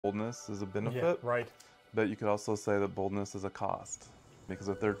Boldness is a Yeah, benefit, right. but you could also say that boldness is a cost. Because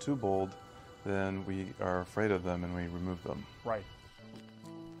if they're too bold, then we are afraid of them and we remove them. Right.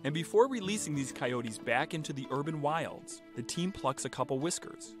 And before releasing these coyotes back into the urban wilds, the team plucks a couple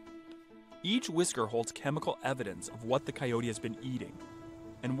whiskers. Each whisker holds chemical evidence of what the coyote has been eating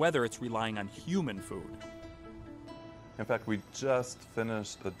and whether it's relying on human food. In fact, we just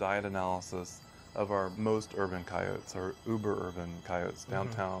finished the diet analysis of our most urban coyotes, or uber urban coyotes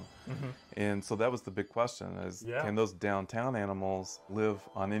downtown. And so that was the big question is, can those downtown animals live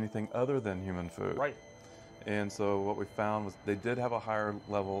on anything other than human food? Right. And so what we found was they did have a higher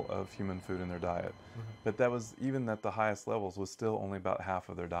level of human food in their diet. But that was, even at the highest levels, was still only about half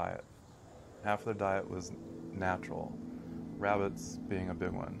of their diet. Half of their diet was natural, rabbits being a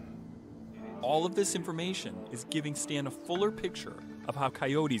big one. All of this information is giving Stan a fuller picture of how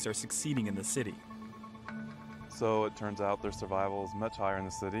coyotes are succeeding in the city. So it turns out their survival is much higher in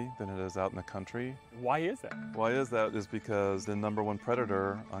the city than it is out in the country. Why is that? Why is that? Is because the #1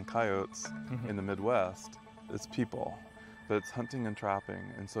 predator on coyotes in the Midwest is people, but it's hunting and trapping.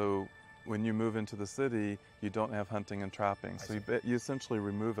 And so when you move into the city, you don't have hunting and trapping. So you essentially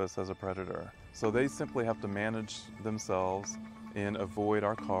remove us as a predator. So they simply have to manage themselves and avoid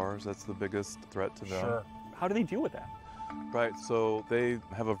our cars. That's the biggest threat to them. Sure. How do they deal with that? Right, so they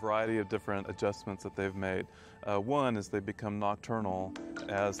have a variety of different adjustments that they've made. One is they become nocturnal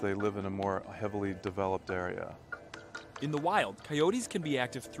as they live in a more heavily developed area. In the wild, coyotes can be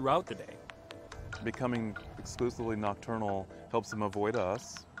active throughout the day. Becoming exclusively nocturnal helps them avoid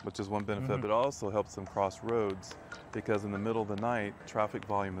us, which is one benefit, but also helps them cross roads because in the middle of the night, traffic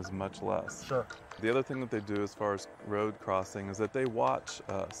volume is much less. Sure. The other thing that they do as far as road crossing is that they watch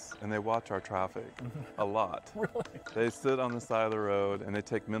us and they watch our traffic a lot. Really? They sit on the side of the road and they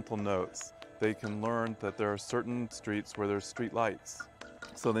take mental notes. They can learn that there are certain streets where there's street lights.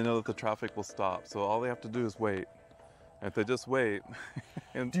 So they know that the traffic will stop. So all they have to do is wait. And if they just wait.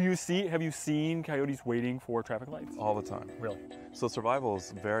 And have you seen coyotes waiting for traffic lights? all the time. Really? So survival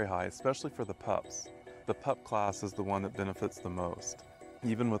is very high, especially for the pups. The pup class is the one that benefits the most.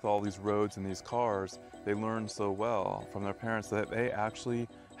 Even with all these roads and these cars, they learn so well from their parents that they actually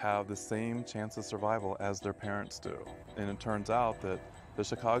have the same chance of survival as their parents do. And it turns out that the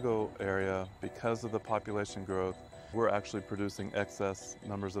Chicago area, because of the population growth, we're actually producing excess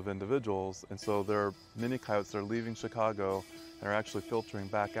numbers of individuals. And so there are many coyotes that are leaving Chicago and are actually filtering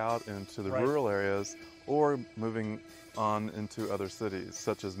back out into the rural areas or moving on into other cities,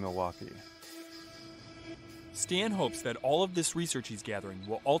 such as Milwaukee. Stan hopes that all of this research he's gathering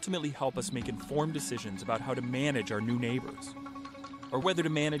will ultimately help us make informed decisions about how to manage our new neighbors, or whether to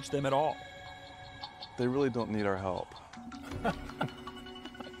manage them at all. They really don't need our help.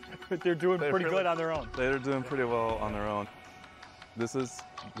 But they're doing pretty good on their own. They're doing pretty well on their own. This is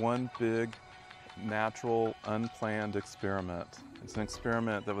one big, natural, unplanned experiment. It's an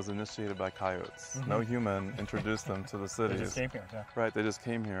experiment that was initiated by coyotes. No human introduced them to the cities. They just came here, yeah. Right, they just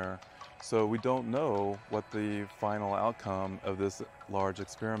came here. So we don't know what the final outcome of this large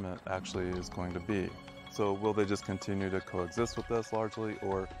experiment actually is going to be. So will they just continue to coexist with us largely,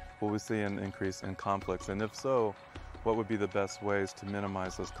 or will we see an increase in conflicts? And if so, what would be the best ways to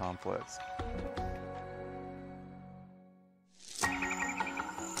minimize those conflicts?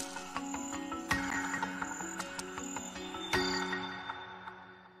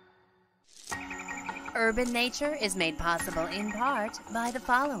 Urban Nature is made possible in part by the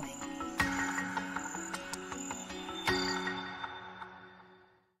following.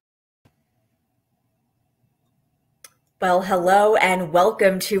 Well, hello and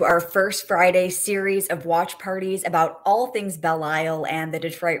welcome to our first Friday series of watch parties about all things Belle Isle and the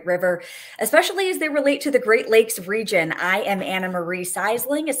Detroit River, especially as they relate to the Great Lakes region. I am Anna Marie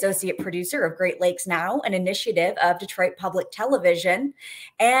Sysling, associate producer of Great Lakes Now, an initiative of Detroit Public Television.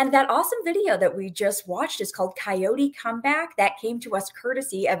 And that awesome video that we just watched is called Coyote Comeback. That came to us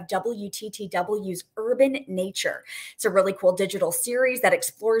courtesy of WTTW's Urban Nature. It's a really cool digital series that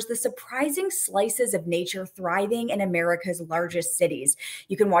explores the surprising slices of nature thriving in America's largest cities.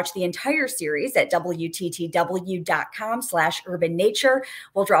 You can watch the entire series at WTTW.com/urban nature.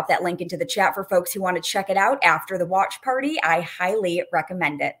 We'll drop that link into the chat for folks who want to check it out after the watch party. I highly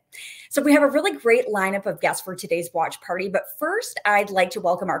recommend it. So we have a really great lineup of guests for today's watch party. But first, I'd like to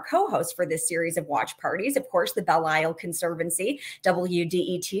welcome our co-host for this series of watch parties, of course, the Belle Isle Conservancy,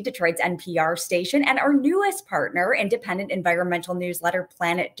 WDET, Detroit's NPR station, and our newest partner, independent environmental newsletter,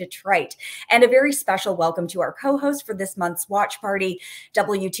 Planet Detroit. And a very special welcome to our co-host for this month's watch party,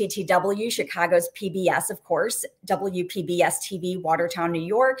 WTTW, Chicago's PBS, of course, WPBS TV, Watertown, New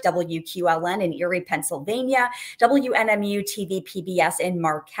York, WQLN in Erie, Pennsylvania, WNMU TV PBS in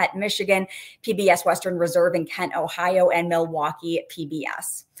Marquette, Michigan, PBS Western Reserve in Kent, Ohio, and Milwaukee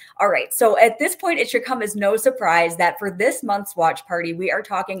PBS. All right, so at this point, it should come as no surprise that for this month's watch party, we are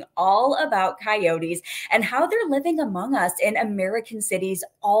talking all about coyotes and how they're living among us in American cities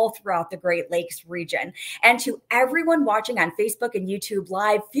all throughout the Great Lakes region. And to everyone watching on Facebook and YouTube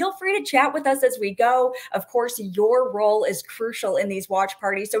Live, feel free to chat with us as we go. Of course, your role is crucial in these watch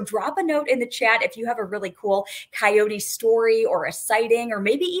parties, so drop a note in the chat if you have a really cool coyote story or a sighting, or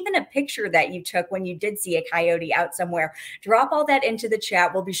maybe even a picture that you took when you did see a coyote out somewhere. Drop all that into the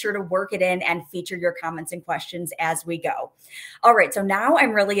chat. We'll be sure to work it in and feature your comments and questions as we go. All right, so now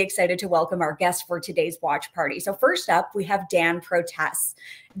I'm really excited to welcome our guest for today's watch party. So first up, we have Dan Protess.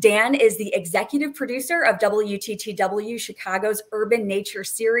 Dan is the executive producer of WTTW Chicago's Urban Nature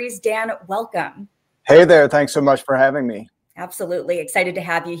series. Dan, welcome. Hey there, thanks so much for having me. Absolutely. Excited to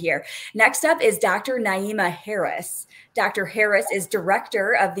have you here. Next up is Dr. Naima Harris. Dr. Harris is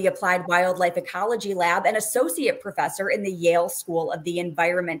director of the Applied Wildlife Ecology Lab and associate professor in the Yale School of the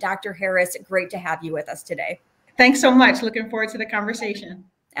Environment. Dr. Harris, great to have you with us today. Thanks so much. Looking forward to the conversation.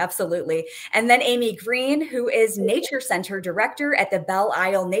 Absolutely. And then Amy Green, who is Nature Center Director at the Belle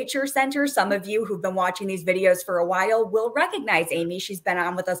Isle Nature Center. Some of you who've been watching these videos for a while will recognize Amy. She's been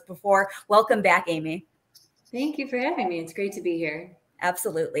on with us before. Welcome back, Amy. Thank you for having me. It's great to be here.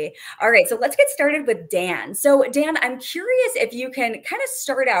 Absolutely. All right, so let's get started with Dan. So Dan, I'm curious if you can kind of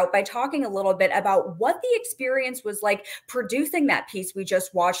start out by talking a little bit about what the experience was like producing that piece we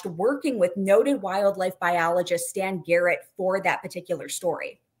just watched, working with noted wildlife biologist Stan Gehrt for that particular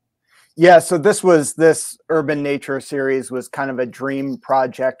story. Yeah, so this Urban Nature series was kind of a dream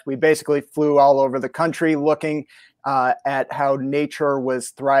project. We basically flew all over the country looking at how nature was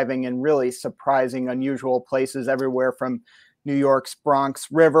thriving in really surprising, unusual places everywhere from New York's Bronx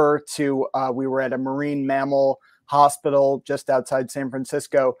River to we were at a marine mammal hospital just outside San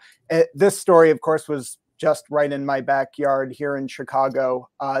Francisco. This story, of course, was just right in my backyard here in Chicago.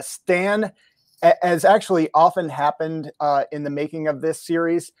 Stan, as actually often happened in the making of this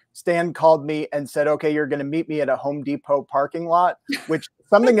series, Stan called me and said, okay, you're going to meet me at a Home Depot parking lot, which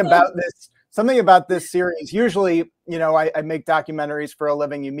something about this series, usually, you know, I make documentaries for a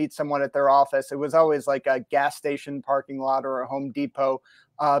living. You meet someone at their office. It was always like a gas station parking lot or a Home Depot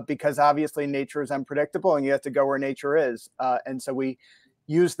because obviously nature is unpredictable and you have to go where nature is. And so we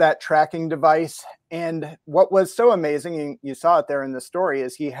used that tracking device. And what was so amazing, and you saw it there in the story,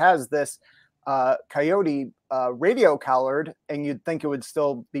 is he has this coyote radio collared, and you'd think it would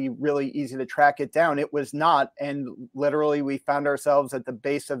still be really easy to track it down. It was not. And literally we found ourselves at the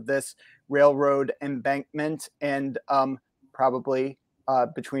base of this railroad embankment, and probably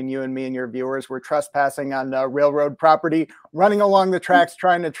between you and me and your viewers, we're trespassing on railroad property, running along the tracks,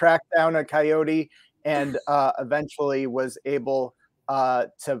 trying to track down a coyote, and eventually was able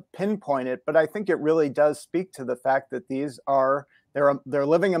to pinpoint it. But I think it really does speak to the fact that these are they're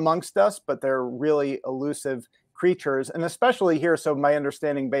living amongst us, but they're really elusive creatures. And especially here, so my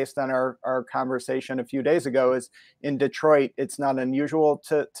understanding based on our conversation a few days ago is in Detroit, it's not unusual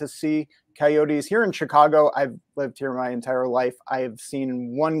to see coyotes. Here in Chicago, I've lived here my entire life. I've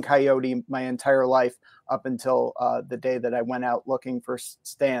seen one coyote my entire life up until the day that I went out looking for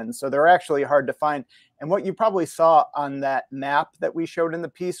Stan. So they're actually hard to find. And what you probably saw on that map that we showed in the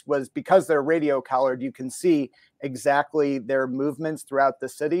piece was because they're radio collared, you can see exactly their movements throughout the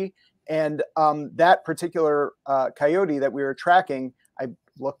city. And that particular coyote that we were tracking, I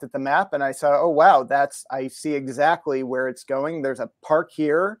looked at the map and I saw, oh, wow, I see exactly where it's going. There's a park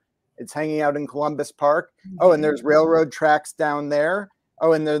here. It's hanging out in Columbus Park. Oh, and there's railroad tracks down there.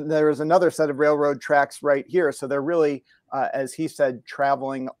 Oh, and then there's another set of railroad tracks right here. So they're really, as he said,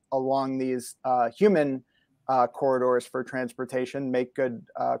 traveling along these human corridors for transportation, make good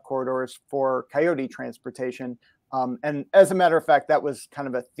corridors for coyote transportation. And as a matter of fact, that was kind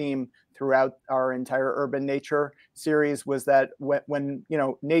of a theme throughout our entire Urban Nature series, was that when you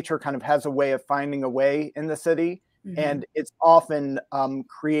know, nature kind of has a way of finding a way in the city, and it's often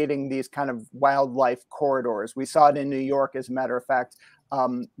creating these kind of wildlife corridors. We saw it in New York, as a matter of fact,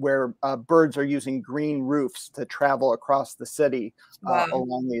 where birds are using green roofs to travel across the city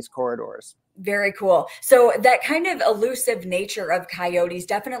along these corridors. Very cool. So that kind of elusive nature of coyotes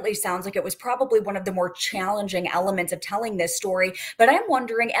definitely sounds like it was probably one of the more challenging elements of telling this story. But I'm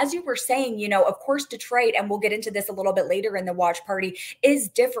wondering, as you were saying, you know, of course, Detroit, and we'll get into this a little bit later in the watch party, is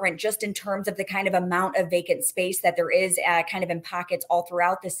different just in terms of the kind of amount of vacant space that there is kind of in pockets all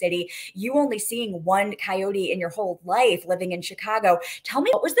throughout the city. You only seeing one coyote in your whole life living in Chicago. Tell me,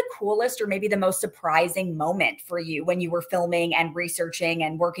 what was the coolest or maybe the most surprising moment for you when you were filming and researching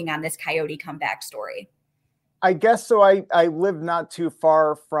and working on this coyote comeback story? I guess so. I live not too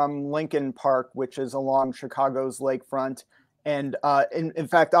far from Lincoln Park, which is along Chicago's lakefront. And in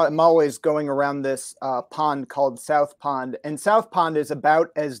fact, I'm always going around this pond called South Pond. And South Pond is about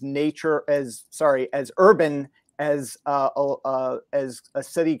as urban as a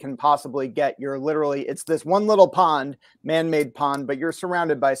city can possibly get. You're literally, it's this one little pond, man-made pond, but you're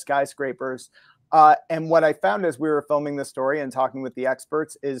surrounded by skyscrapers. And what I found as we were filming the story and talking with the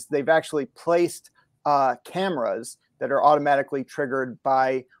experts is they've actually placed cameras that are automatically triggered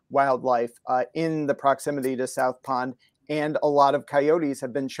by wildlife in the proximity to South Pond. And a lot of coyotes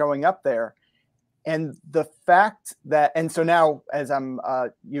have been showing up there. And the fact that, and so now as I'm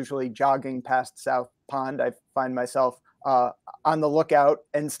usually jogging past South Pond, I find myself on the lookout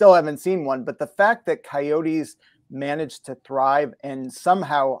and still haven't seen one. But the fact that coyotes manage to thrive and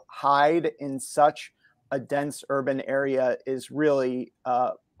somehow hide in such a dense urban area is really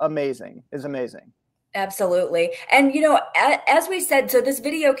amazing. Absolutely. And, you know, as we said, so this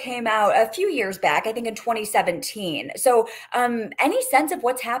video came out a few years back, I think in 2017. So any sense of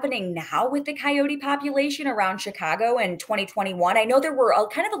what's happening now with the coyote population around Chicago in 2021? I know there were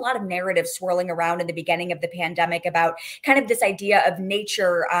kind of a lot of narratives swirling around in the beginning of the pandemic about kind of this idea of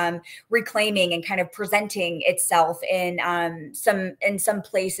nature reclaiming and kind of presenting itself in some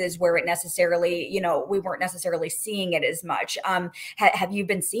places where it necessarily, you know, we weren't necessarily seeing it as much. Have you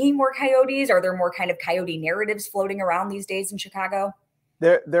been seeing more coyotes? Are there more kind of coyote narratives floating around these days in Chicago?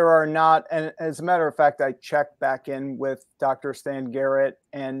 There are not. And as a matter of fact, I checked back in with Dr. Stan Gehrt,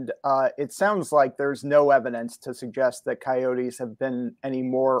 and it sounds like there's no evidence to suggest that coyotes have been any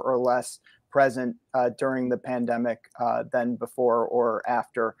more or less present during the pandemic than before or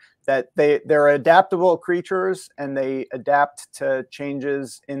after. That they're adaptable creatures and they adapt to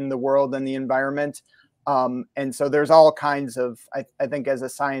changes in the world and the environment. And so there's all kinds of, I think as a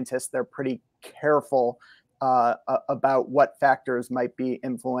scientist, they're pretty careful about what factors might be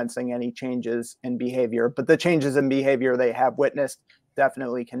influencing any changes in behavior. But the changes in behavior they have witnessed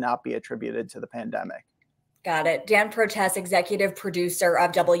definitely cannot be attributed to the pandemic. Got it. Dan Protess, executive producer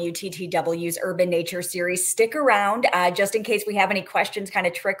of WTTW's Urban Nature series. Stick around just in case we have any questions kind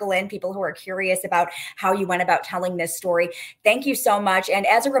of trickle in, people who are curious about how you went about telling this story. Thank you so much. And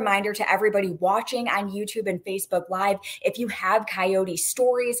as a reminder to everybody watching on YouTube and Facebook Live, if you have coyote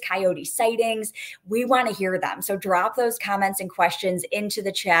stories, coyote sightings, we want to hear them. So drop those comments and questions into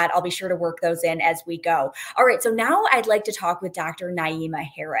the chat. I'll be sure to work those in as we go. All right. So now I'd like to talk with Dr. Naima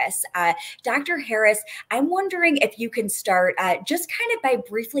Harris. Dr. Harris, I'm wondering if you can start just kind of by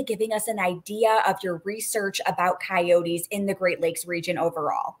briefly giving us an idea of your research about coyotes in the Great Lakes region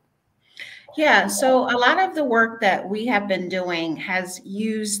overall. Yeah, so a lot of the work that we have been doing has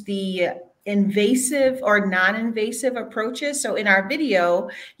used the invasive or non-invasive approaches. So in our video,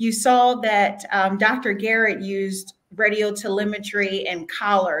 you saw that Dr. Gehrt used radiotelemetry and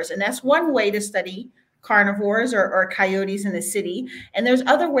collars, and that's one way to study carnivores or coyotes in the city. And there's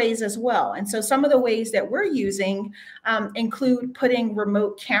other ways as well. And so some of the ways that we're using include putting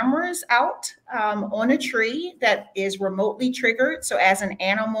remote cameras out on a tree that is remotely triggered. So as an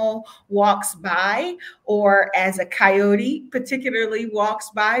animal walks by or as a coyote particularly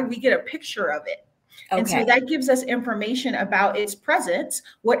walks by, we get a picture of it. Okay. And so that gives us information about its presence,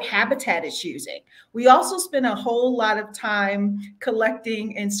 what habitat it's using. We also spend a whole lot of time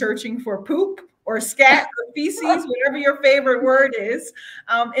collecting and searching for poop or scat or feces, whatever your favorite word is.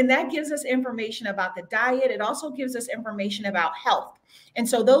 And that gives us information about the diet. It also gives us information about health. And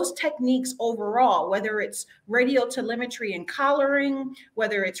so those techniques overall, whether it's radiotelemetry and collaring,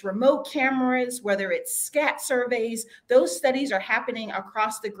 whether it's remote cameras, whether it's scat surveys, those studies are happening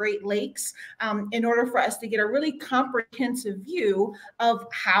across the Great Lakes in order for us to get a really comprehensive view of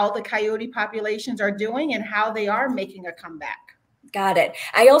how the coyote populations are doing and how they are making a comeback. Got it.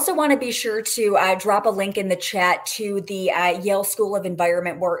 I also want to be sure to drop a link in the chat to the Yale School of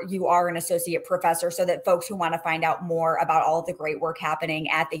Environment, where you are an associate professor, so that folks who want to find out more about all of the great work happening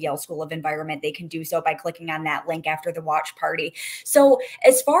at the Yale School of Environment, they can do so by clicking on that link after the watch party. So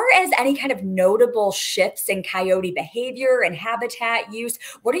as far as any kind of notable shifts in coyote behavior and habitat use,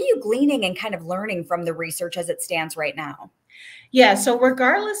 what are you gleaning and kind of learning from the research as it stands right now? Yeah, so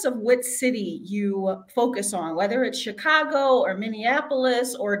regardless of which city you focus on, whether it's Chicago or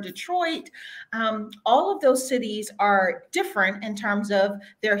Minneapolis or Detroit, all of those cities are different in terms of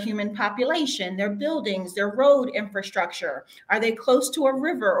their human population, their buildings, their road infrastructure. Are they close to a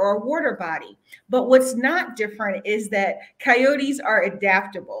river or a water body? But what's not different is that coyotes are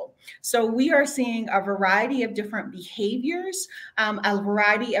adaptable. So we are seeing a variety of different behaviors, a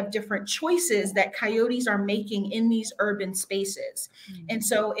variety of different choices that coyotes are making in these urban spaces. And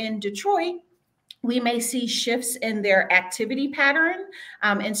so in Detroit, we may see shifts in their activity pattern.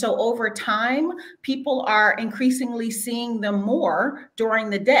 And so over time, people are increasingly seeing them more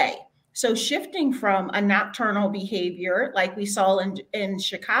during the day. So shifting from a nocturnal behavior like we saw in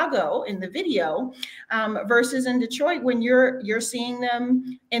Chicago in the video versus in Detroit when you're seeing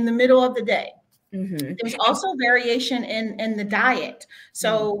them in the middle of the day. There's also variation in the diet.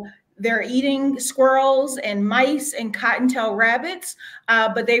 So they're eating squirrels and mice and cottontail rabbits,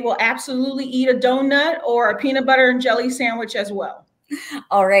 but they will absolutely eat a donut or a peanut butter and jelly sandwich as well.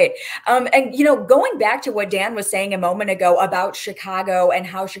 All right. And, you know, going back to what Dan was saying a moment ago about Chicago and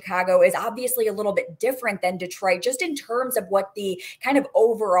how Chicago is obviously a little bit different than Detroit, just in terms of what the kind of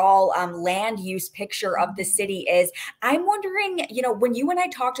overall land use picture of the city is. I'm wondering, you know, when you and I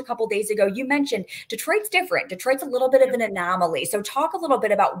talked a couple days ago, you mentioned Detroit's different. Detroit's a little bit of an anomaly. So talk a little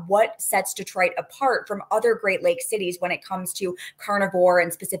bit about what sets Detroit apart from other Great Lakes cities when it comes to carnivore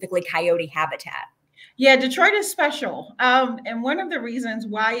and specifically coyote habitat. Yeah, Detroit is special. And one of the reasons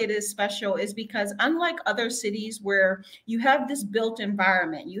why it is special is because unlike other cities where you have this built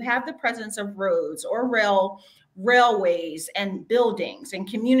environment, you have the presence of roads or railways and buildings and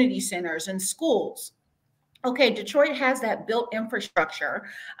community centers and schools. Okay, Detroit has that built infrastructure,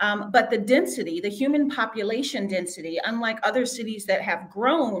 but the density, the human population density, unlike other cities that have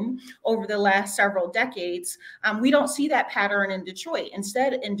grown over the last several decades, we don't see that pattern in Detroit.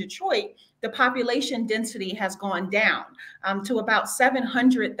 Instead, in Detroit, the population density has gone down to about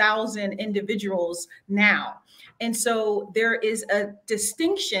 700,000 individuals now. And so there is a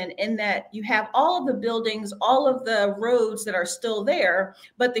distinction in that you have all of the buildings, all of the roads that are still there,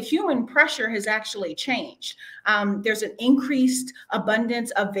 but the human pressure has actually changed. There's an increased abundance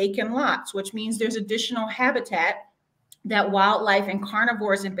of vacant lots, which means there's additional habitat that wildlife and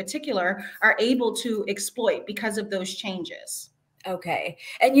carnivores in particular are able to exploit because of those changes. Okay.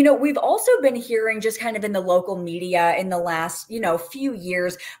 And, you know, we've also been hearing just kind of in the local media in the last, you know, few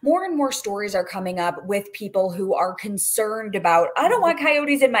years, more and more stories are coming up with people who are concerned about, I don't want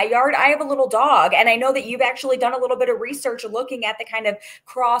coyotes in my yard. I have a little dog. And I know that you've actually done a little bit of research looking at the kind of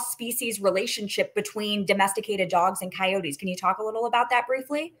cross species relationship between domesticated dogs and coyotes. Can you talk a little about that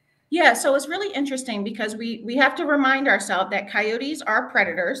briefly? Yeah, so it's really interesting because we have to remind ourselves that coyotes are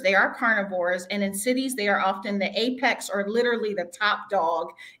predators, they are carnivores, and in cities they are often the apex or literally the top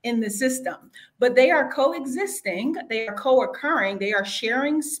dog in the system. But they are coexisting, they are co-occurring, they are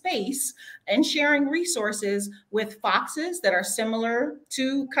sharing space and sharing resources with foxes that are similar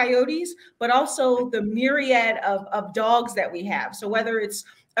to coyotes, but also the myriad of dogs that we have. So whether it's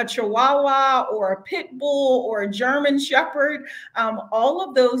a Chihuahua or a pit bull or a German Shepherd, all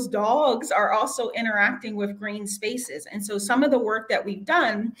of those dogs are also interacting with green spaces. And so some of the work that we've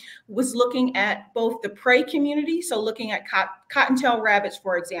done was looking at both the prey community, so looking at cottontail rabbits,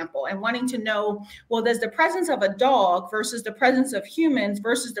 for example, and wanting to know, well, does the presence of a dog versus the presence of humans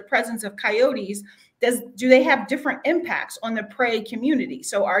versus the presence of coyotes, do they have different impacts on the prey community?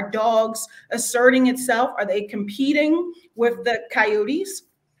 So are dogs asserting itself? Are they competing with the coyotes?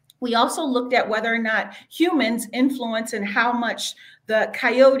 We also looked at whether or not humans influence in how much the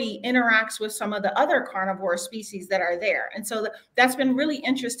coyote interacts with some of the other carnivore species that are there. And so that's been really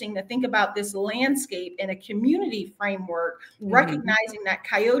interesting to think about this landscape in a community framework, recognizing that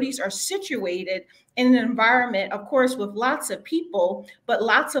coyotes are situated in an environment, of course, with lots of people, but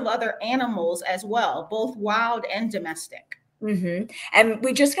lots of other animals as well, both wild and domestic. And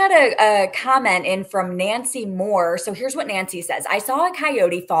we just got a comment in from Nancy Moore. So here's what Nancy says. I saw a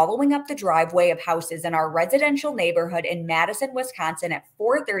coyote following up the driveway of houses in our residential neighborhood in Madison, Wisconsin at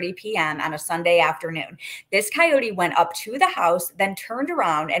 4:30 p.m. on a Sunday afternoon. This coyote went up to the house, then turned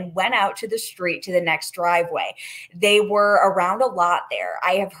around and went out to the street to the next driveway. They were around a lot there.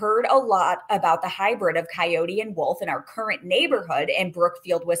 I have heard a lot about the hybrid of coyote and wolf in our current neighborhood in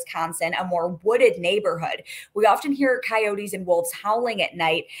Brookfield, Wisconsin, a more wooded neighborhood. We often hear coyotes and wolves howling at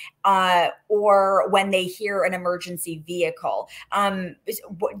night or when they hear an emergency vehicle.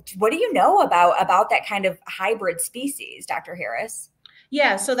 What do you know about that kind of hybrid species, Dr. Harris?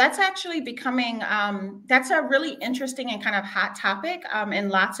 Yeah, so that's actually becoming, that's a really interesting and kind of hot topic in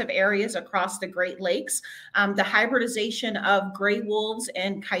lots of areas across the Great Lakes. The hybridization of gray wolves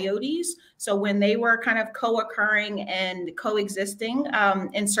and coyotes. So when they were kind of co-occurring and coexisting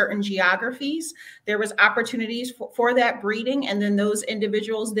in certain geographies, there was opportunities for that breeding. And then those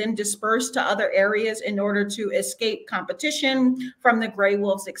individuals then dispersed to other areas in order to escape competition from the gray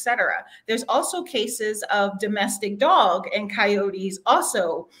wolves, et cetera. There's also cases of domestic dog and coyotes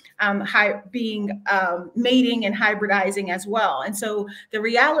also mating and hybridizing as well. And so the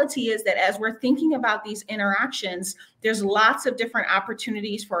reality is that as we're thinking about these interactions, there's lots of different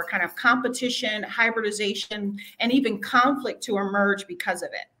opportunities for kind of competition, hybridization, and even conflict to emerge because of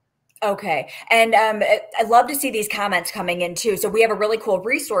it. Okay. And I love to see these comments coming in too. So we have a really cool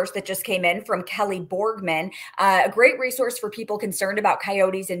resource that just came in from Kelly Borgman, a great resource for people concerned about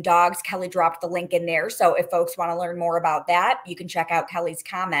coyotes and dogs. Kelly dropped the link in there. So if folks want to learn more about that, you can check out Kelly's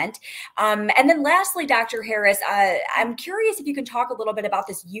comment. And then lastly, Dr. Harris, I'm curious if you can talk a little bit about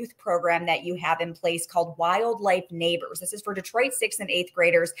this youth program that you have in place called Wildlife Neighbors. This is for Detroit 6th and 8th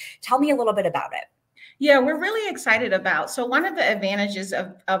graders. Tell me a little bit about it. Yeah, we're really excited about. So one of the advantages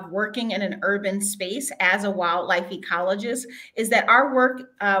of working in an urban space as a wildlife ecologist is that our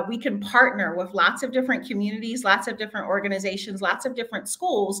work, we can partner with lots of different communities, lots of different organizations, lots of different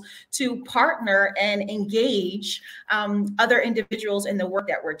schools to partner and engage other individuals in the work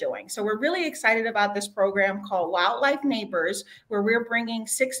that we're doing. So we're really excited about this program called Wildlife Neighbors, where we're bringing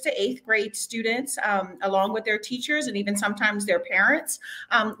 6th to 8th grade students along with their teachers and even sometimes their parents.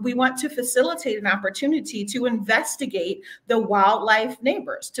 We want to facilitate an opportunity to investigate the wildlife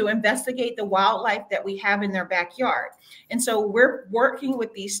neighbors, to investigate the wildlife that we have in their backyard. And so we're working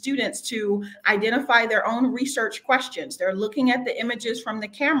with these students to identify their own research questions. They're looking at the images from the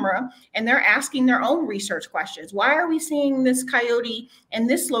camera and they're asking their own research questions. Why are we seeing this coyote in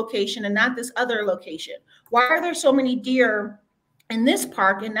this location and not this other location? Why are there so many deer in this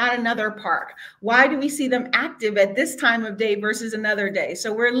park and not another park? Why do we see them active at this time of day versus another day?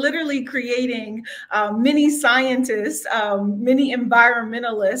 So we're literally creating mini scientists, mini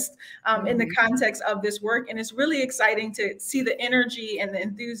environmentalists in the context of this work. And it's really exciting to see the energy and the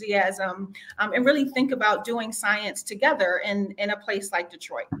enthusiasm and really think about doing science together in a place like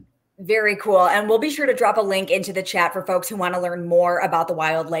Detroit. Very cool. And we'll be sure to drop a link into the chat for folks who want to learn more about the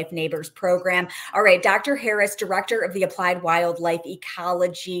Wildlife Neighbors program. All right, Dr. Harris, director of the Applied Wildlife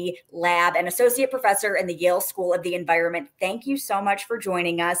Ecology Lab and associate professor in the Yale School of the Environment, thank you so much for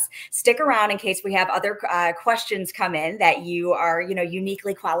joining us. Stick around in case we have other questions come in that you are,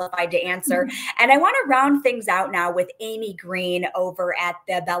 uniquely qualified to answer. And I want to round things out now with Amy Green over at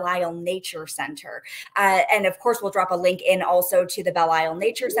the Belle Isle Nature Center. And of course, we'll drop a link in also to the Belle Isle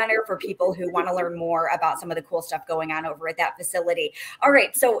Nature Center for people who want to learn more about some of the cool stuff going on over at that facility. All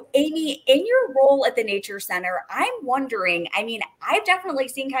right. So Amy, in your role at the Nature Center, I'm wondering, I've definitely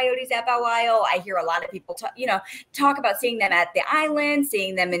seen coyotes at Belle Isle. I hear a lot of people talk about seeing them at the island,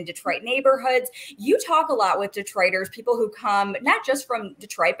 seeing them in Detroit neighborhoods. You talk a lot with Detroiters, people who come not just from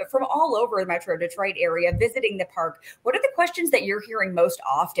Detroit, but from all over the Metro Detroit area visiting the park. What are the questions that you're hearing most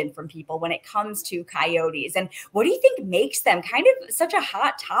often from people when it comes to coyotes? And what do you think makes them kind of such a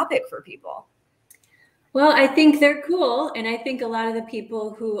hot topic for people? Well, I think they're cool. And I think a lot of the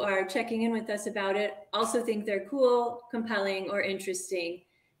people who are checking in with us about it also think they're cool, compelling, or interesting.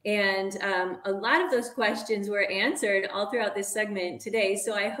 And a lot of those questions were answered all throughout this segment today.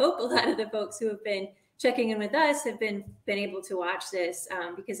 So I hope a lot of the folks who have been checking in with us have been able to watch this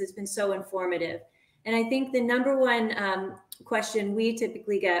because it's been so informative. And I think the number one question we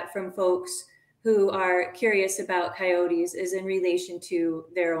typically get from folks who are curious about coyotes is in relation to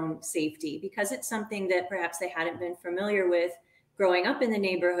their own safety, because it's something that perhaps they hadn't been familiar with growing up in the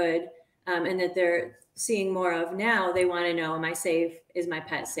neighborhood and that they're seeing more of now. They want to know, am I safe? Is my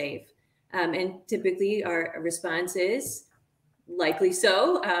pet safe? And typically our response is likely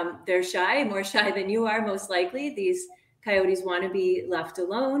so. They're shy, more shy than you are, most likely. These coyotes want to be left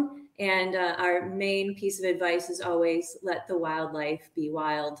alone. And our main piece of advice is always let the wildlife be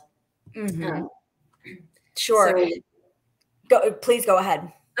wild. Mm-hmm. Sure. So, please go ahead.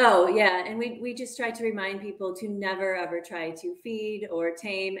 Oh, yeah. And we just try to remind people to never, ever try to feed or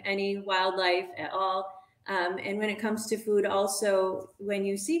tame any wildlife at all. And when it comes to food, also, when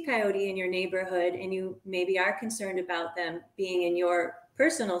you see coyote in your neighborhood and you maybe are concerned about them being in your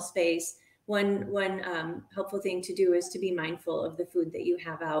personal space, one helpful thing to do is to be mindful of the food that you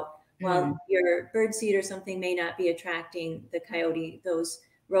have out. While your bird seed or something may not be attracting the coyote, those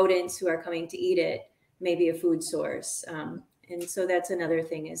rodents who are coming to eat it may be a food source. And so that's another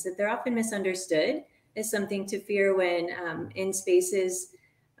thing, is that they're often misunderstood. is something to fear when in spaces,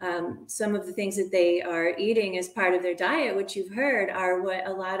 some of the things that they are eating as part of their diet, which you've heard, are what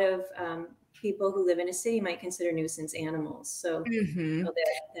a lot of people who live in a city might consider nuisance animals. So, so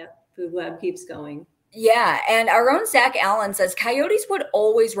that food web keeps going. Yeah, and our own Zach Allen says coyotes would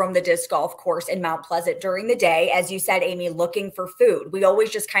always roam the disc golf course in Mount Pleasant during the day, as you said, Amy, looking for food. We always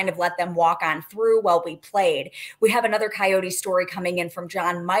just kind of let them walk on through while we played. We have another coyote story coming in from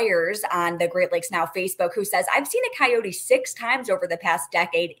John Myers on the Great Lakes Now Facebook, who says, I've seen a coyote 6 times over the past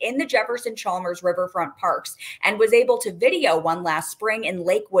decade in the Jefferson Chalmers riverfront parks and was able to video one last spring in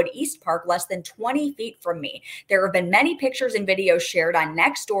Lakewood East Park, less than 20 feet from me. There have been many pictures and videos shared on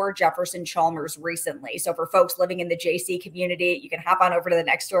Nextdoor Jefferson Chalmers recently. So for folks living in the JC community, you can hop on over to the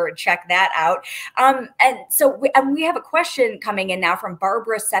Nextdoor and check that out. And so we have a question coming in now from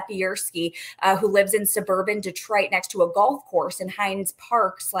Barbara Sepierski, who lives in suburban Detroit next to a golf course in Hines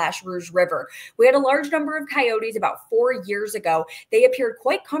Park / Rouge River. We had a large number of coyotes about 4 years ago. They appeared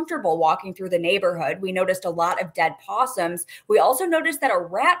quite comfortable walking through the neighborhood. We noticed a lot of dead possums. We also noticed that a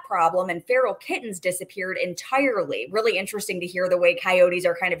rat problem and feral kittens disappeared entirely. Really interesting to hear the way coyotes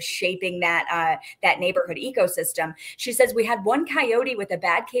are kind of shaping that neighborhood ecosystem. She says we had one coyote with a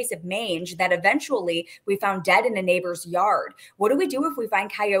bad case of mange that eventually we found dead in a neighbor's yard. What do we do if we find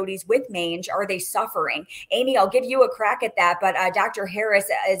coyotes with mange? Are they suffering? Amy, I'll give you a crack at that, but Dr. Harris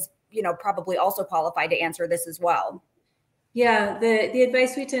is, probably also qualified to answer this as well. Yeah, the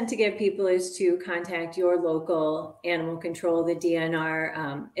advice we tend to give people is to contact your local animal control, the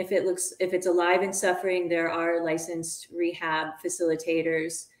DNR. If it's alive and suffering, there are licensed rehab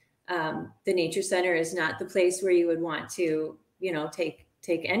facilitators. The nature center is not the place where you would want to,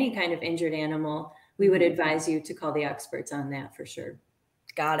 take any kind of injured animal. We would advise you to call the experts on that for sure.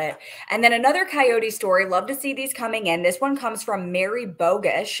 Got it. And then another coyote story. Love to see these coming in. This one comes from Mary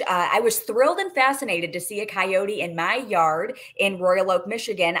Bogish. I was thrilled and fascinated to see a coyote in my yard in Royal Oak,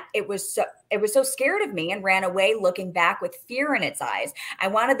 Michigan. It was so scared of me and ran away, looking back with fear in its eyes. I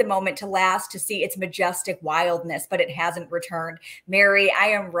wanted the moment to last to see its majestic wildness, but it hasn't returned. Mary, I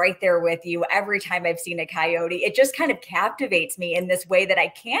am right there with you. Every time I've seen a coyote, it just kind of captivates me in this way that I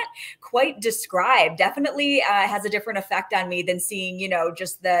can't quite describe. Definitely has a different effect on me than seeing,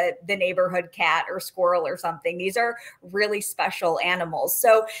 just the neighborhood cat or squirrel or something. These are really special animals.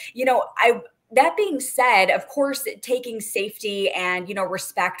 So, that being said, of course, taking safety and,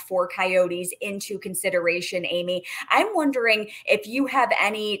 respect for coyotes into consideration, Amy, I'm wondering if you have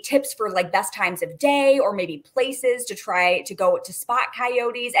any tips for like best times of day or maybe places to try to go to spot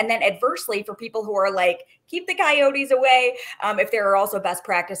coyotes. And then adversely, for people who are like, keep the coyotes away, if there are also best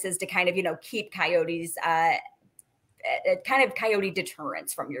practices to kind of, keep coyotes, kind of coyote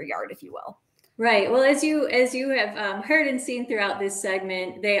deterrence from your yard, if you will. Right. Well, as you have heard and seen throughout this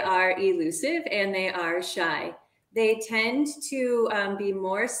segment, they are elusive and they are shy. They tend to be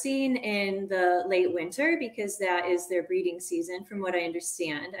more seen in the late winter because that is their breeding season, from what I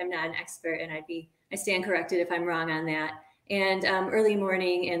understand. I'm not an expert, and I stand corrected if I'm wrong on that. And early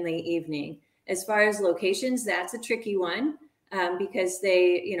morning and late evening. As far as locations, that's a tricky one. Because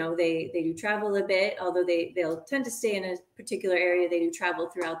they do travel a bit, although they'll tend to stay in a particular area. They do travel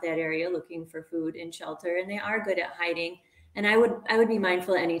throughout that area looking for food and shelter, and they are good at hiding. And I would be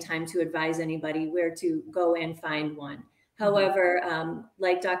mindful at any time to advise anybody where to go and find one. However,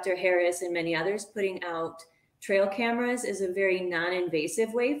 like Dr. Harris and many others, putting out trail cameras is a very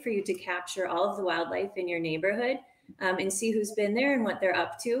non-invasive way for you to capture all of the wildlife in your neighborhood and see who's been there and what they're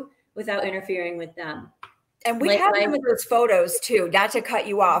up to without interfering with them. And we have some of those photos too, not to cut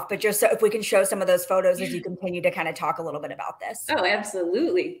you off, but just so if we can show some of those photos as you continue to kind of talk a little bit about this. Oh,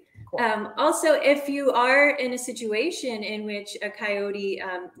 absolutely. Cool. Also, if you are in a situation in which a coyote,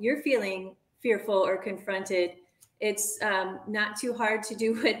 you're feeling fearful or confronted, it's not too hard to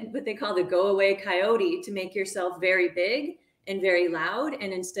do what they call the go away coyote, to make yourself very big and very loud.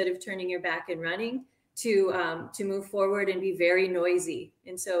 And instead of turning your back and running, to move forward and be very noisy.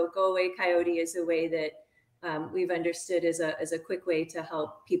 And so go away coyote is a way that we've understood as a quick way to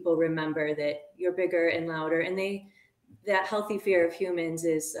help people remember that you're bigger and louder, and that healthy fear of humans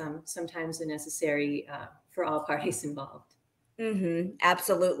is sometimes necessary for all parties involved.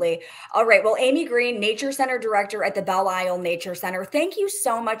 Absolutely. All right. Well, Amy Green, Nature Center Director at the Belle Isle Nature Center, thank you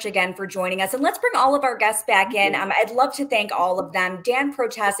so much again for joining us. And let's bring all of our guests back in. I'd love to thank all of them. Dan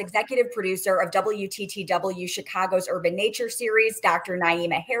Protest, Executive Producer of WTTW Chicago's Urban Nature Series, Dr.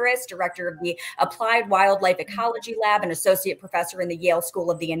 Naima Harris, Director of the Applied Wildlife Ecology Lab and Associate Professor in the Yale School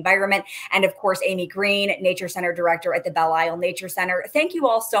of the Environment, and of course, Amy Green, Nature Center Director at the Belle Isle Nature Center. Thank you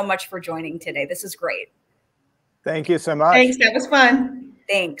all so much for joining today. This is great. Thank you so much. Thanks. That was fun.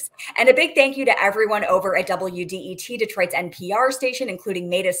 Thanks. And a big thank you to everyone over at WDET, Detroit's NPR station, including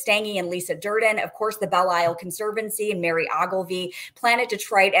Maida Stange and Lisa Durden, of course, the Belle Isle Conservancy and Mary Ogilvie, Planet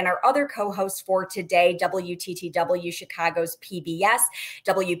Detroit, and our other co-hosts for today, WTTW Chicago's PBS,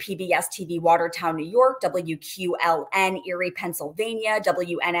 WPBS TV Watertown, New York, WQLN Erie, Pennsylvania,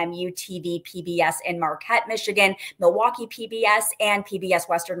 WNMU TV PBS in Marquette, Michigan, Milwaukee PBS, and PBS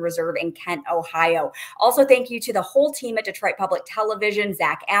Western Reserve in Kent, Ohio. Also, thank you to the whole team at Detroit Public Television,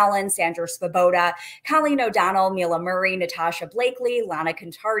 Zach Allen, Sandra Svoboda, Colleen O'Donnell, Mila Murray, Natasha Blakely, Lana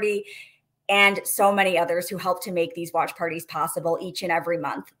Contardi, and so many others who help to make these watch parties possible each and every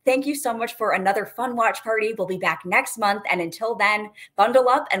month. Thank you so much for another fun watch party. We'll be back next month. And until then, bundle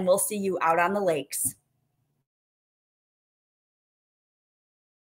up and we'll see you out on the lakes.